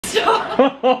Stop. You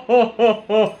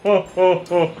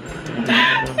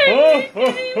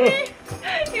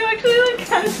actually look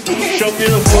kind of scared. Show me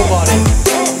the full body.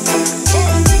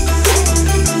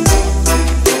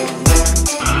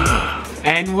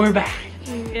 And we're back.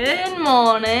 Good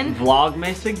morning.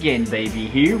 Vlogmas again, baby.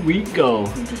 Here we go.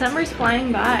 December's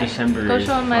flying by. December Go is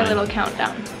show them my flying. little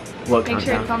countdown. What Make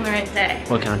sure it's on the right day.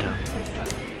 What countdown?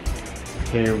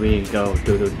 Here we go.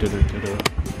 Do do do do do do.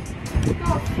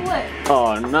 Oh, flip.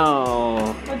 Oh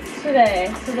no. What's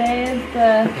today? Today is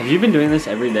the... Have you been doing this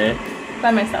every day?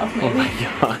 By myself, maybe. Oh my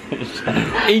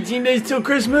gosh. 18 days till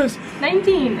Christmas.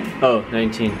 19. Oh,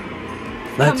 19.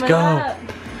 Let's Coming go. up.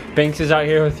 Banks is out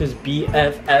here with his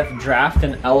BFF draft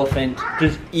and elephant,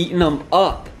 just eating them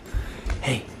up.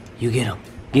 Hey, you get him.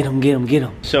 Get him, get him, get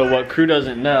him. So what Krew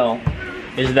doesn't know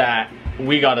is that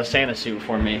we got a Santa suit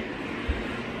for me.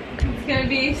 It's gonna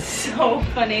be so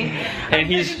funny. And I'm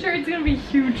he's pretty sure it's gonna be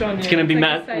huge on you. It's gonna be like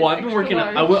mad. a size Well, I've been extra working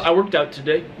out. large. I worked out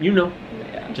today. You know.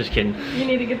 Yeah. Just kidding. You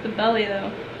need to get the belly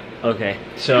though. Okay,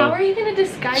 so. How are you gonna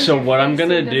disguise So your what I'm face so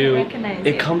gonna it doesn't do? recognize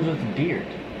It you? comes with a beard.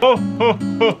 Oh,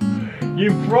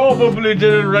 you probably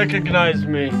didn't recognize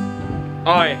me.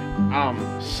 I am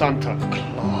Santa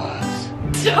Claus.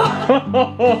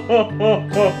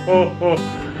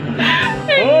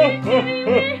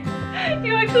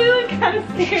 You actually look kind of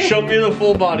scared. Show me the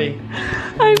full body.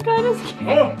 I'm kind of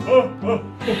scared.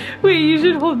 Wait, you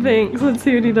should hold Banks. Let's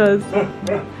see what he does.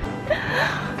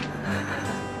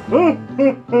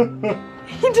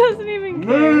 He doesn't even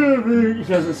care. He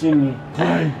hasn't seen me.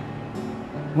 Hi.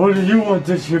 What do you want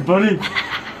this year, buddy?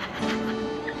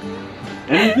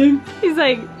 Anything? He's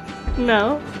like,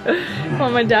 no. I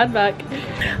want my dad back.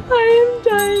 I am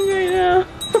dying right now.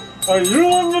 Are you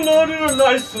on the naughty or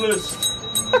nice list?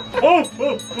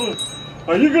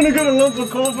 Are you gonna get a lump of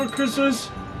coal for Christmas?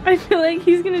 I feel like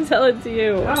he's gonna tell it to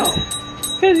you. How?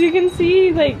 Because you can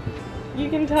see, like, you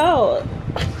can tell.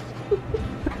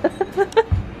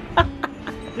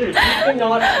 Dude, you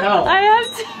cannot tell. I have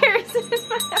tears in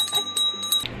my eyes.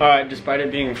 Alright, despite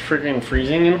it being freaking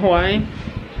freezing in Hawaii,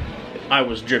 I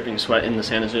was dripping sweat in the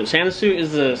Santa suit. Santa suit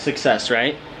is a success,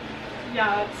 right?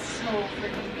 Yeah, it's so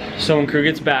freaking good. So when Krew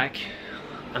gets back,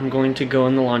 I'm going to go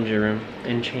in the laundry room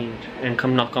and change and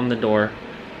come knock on the door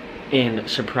and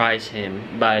surprise him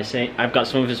by saying I've got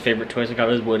some of his favorite toys. I got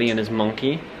his Woody and his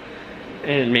monkey.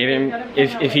 And maybe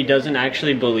if he doesn't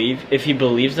actually believe, if he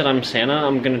believes that I'm Santa,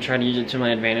 I'm gonna try to use it to my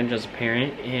advantage as a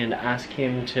parent and ask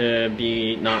him to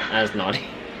be not as naughty.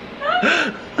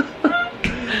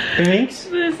 Thanks.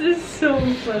 This is so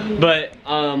funny. But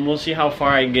we'll see how far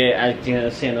I get acting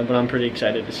as Santa, but I'm pretty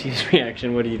excited to see his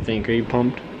reaction. What do you think? Are you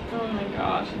pumped? Oh my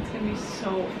gosh, it's gonna be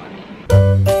so funny.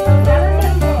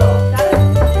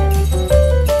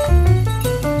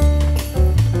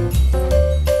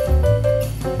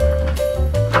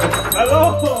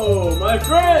 Hello, my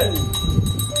friend!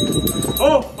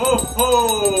 Ho, ho,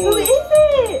 ho! Who is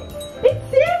it?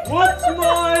 It's Santa! What's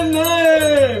my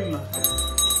name?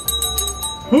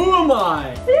 Who am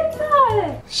I?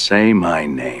 Santa! Say my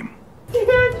name.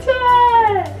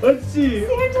 Santa! Let's see.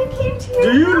 Santa came to your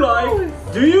Do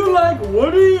you house. like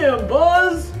Woody and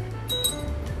Buzz?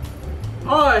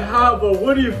 I have a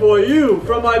Woody for you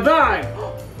from my bag.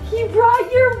 He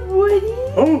brought your Woody?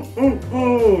 Oh, oh,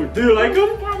 oh. Do you like him?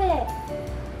 Look at it.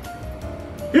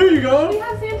 Here you Do you go.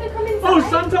 have Santa come inside? Oh,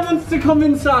 Santa wants to come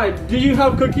inside. Do you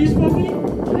have cookies for me?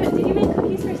 Did you make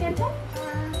cookies for Santa?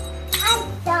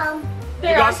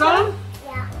 You got some?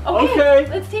 Yeah. Okay.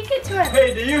 Let's take it to him.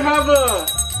 Hey, do you have a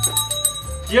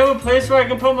place where I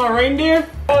can put my reindeer?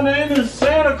 My name is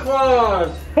Santa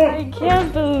Claus. I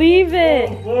can't believe it.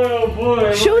 Oh boy, oh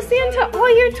boy. Show Santa all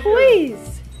your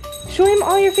toys. Show him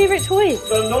all your favorite toys.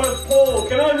 The North Pole.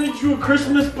 Can I read you a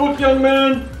Christmas book, young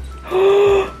man?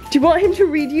 Do you want him to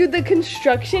read you the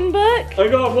construction book? I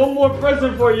got one more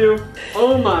present for you.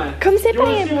 Oh my. Come sit You by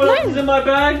want to him. see what else is in my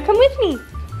bag? Come with me.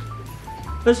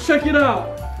 Let's check it out.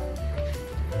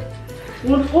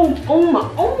 What? Oh my,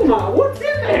 what's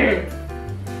in there?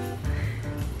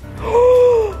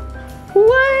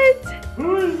 What?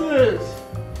 Who is this?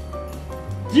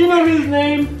 Do you know his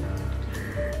name?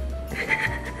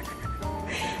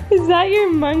 Is that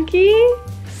your monkey?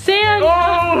 Santa.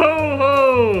 Oh ho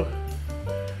ho!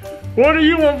 What do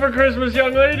you want for Christmas,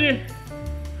 young lady?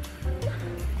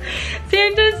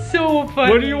 Santa's so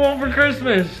funny. What do you want for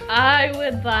Christmas? I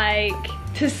would like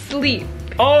to sleep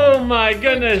Oh my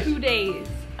goodness. 2 days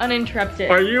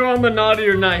uninterrupted. Are you on the naughty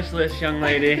or nice list, young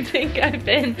I lady? think I've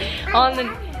been on the...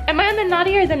 Am I on the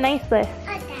naughty or the nice list?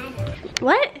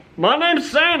 What? My name's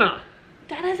Santa.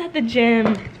 Dada's at the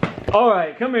gym. All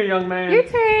right, come here, young man. Your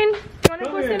turn. You want to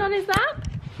Come go here. sit on his lap?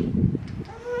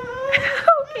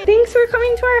 for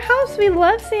coming to our house. We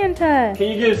love Santa.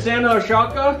 Can you give Santa a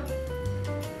shaka?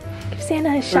 Give Santa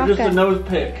a Or shaka. just a nose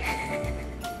pick?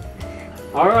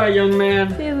 All right, young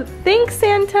man. Thanks,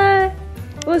 Santa.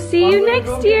 We'll see you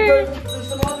next year.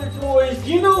 Some other toys.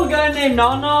 Do you know a guy named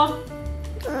Nana?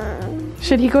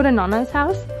 Should he go to Nana's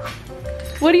house?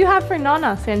 What do you have for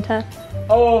Nana, Santa?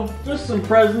 Oh, just some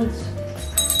presents.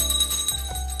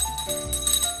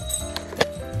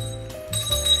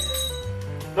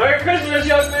 Merry Christmas,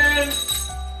 young man.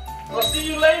 I'll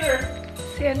see you later.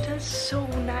 Santa's so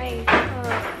nice.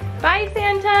 Bye,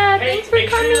 Santa. Thanks for make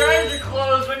coming. Sure your eyes are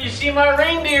closed when you see my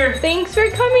reindeer. Thanks for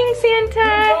coming, Santa.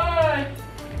 Bye.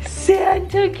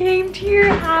 Santa came to your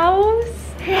house?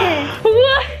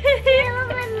 What?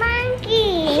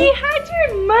 Monkey. He had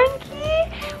your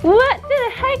monkey? What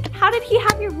the heck? How did he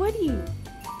have your Woody?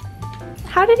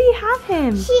 How did he have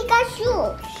him? She got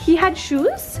shoes. He had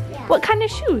shoes? Yeah. What kind of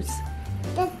shoes?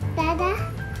 Does Dada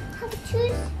have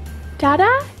shoes?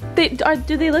 Dada?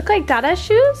 Do they look like Dada's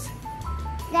shoes?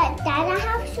 Does Dada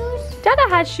have shoes? Dada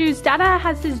has shoes. Dada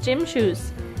has his gym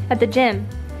shoes at the gym.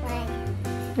 Right.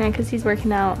 Yeah, because he's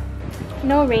working out.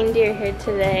 No reindeer here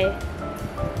today.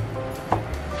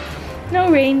 No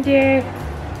reindeer.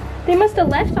 They must have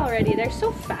left already. They're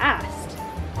so fast.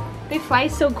 They fly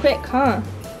so quick, huh?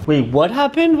 Wait, what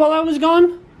happened while I was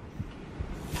gone?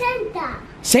 Santa.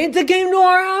 Santa came to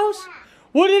our house?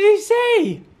 What did he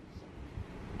say?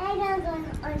 I don't know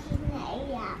on his name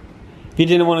yet. He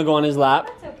didn't want to go on his lap.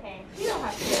 That's okay. You don't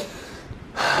have to.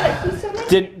 But he's so nice.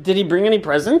 Did he bring any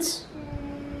presents?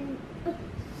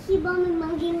 He bought my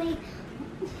monkey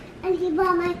and he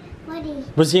bought my Woody.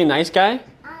 Was he a nice guy?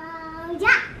 Yeah.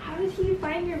 How did he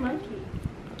find your monkey?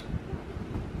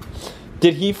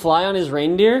 Did he fly on his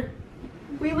reindeer?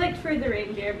 We looked for the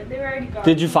reindeer, but they were already gone.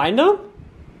 Did you find him?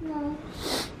 No.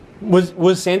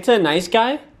 Was Santa a nice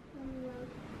guy?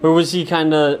 Or was he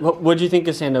kind of, what did you think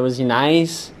of Santa? Was he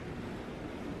nice?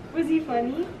 Was he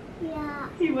funny? Yeah.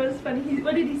 He was funny.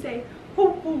 What did he say?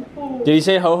 Ho, ho, ho. Did he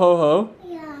say ho ho ho?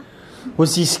 Yeah.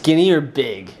 Was he skinny or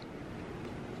big?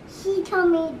 He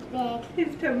told me it's big.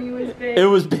 His tummy was big. It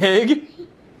was big?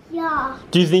 Yeah.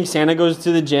 Do you think Santa goes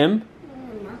to the gym?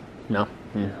 No.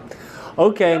 No.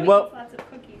 Okay, Probably well, eats lots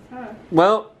of cookies,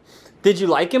 huh? did you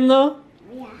like him though?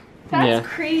 Yeah. That's Yeah.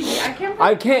 crazy. I can't.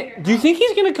 I can't, do you think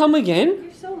he's gonna come again?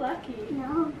 You're so lucky.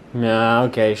 No. No,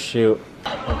 okay, shoot.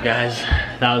 Well, guys,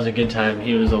 that was a good time.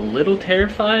 He was a little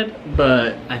terrified,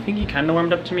 but I think he kind of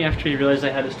warmed up to me after he realized I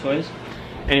had his toys.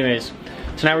 Anyways,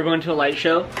 tonight we're going to a light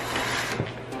show.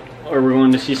 Or we're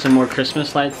going to see some more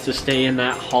Christmas lights to stay in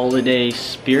that holiday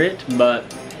spirit, but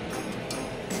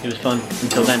it was fun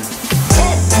until then.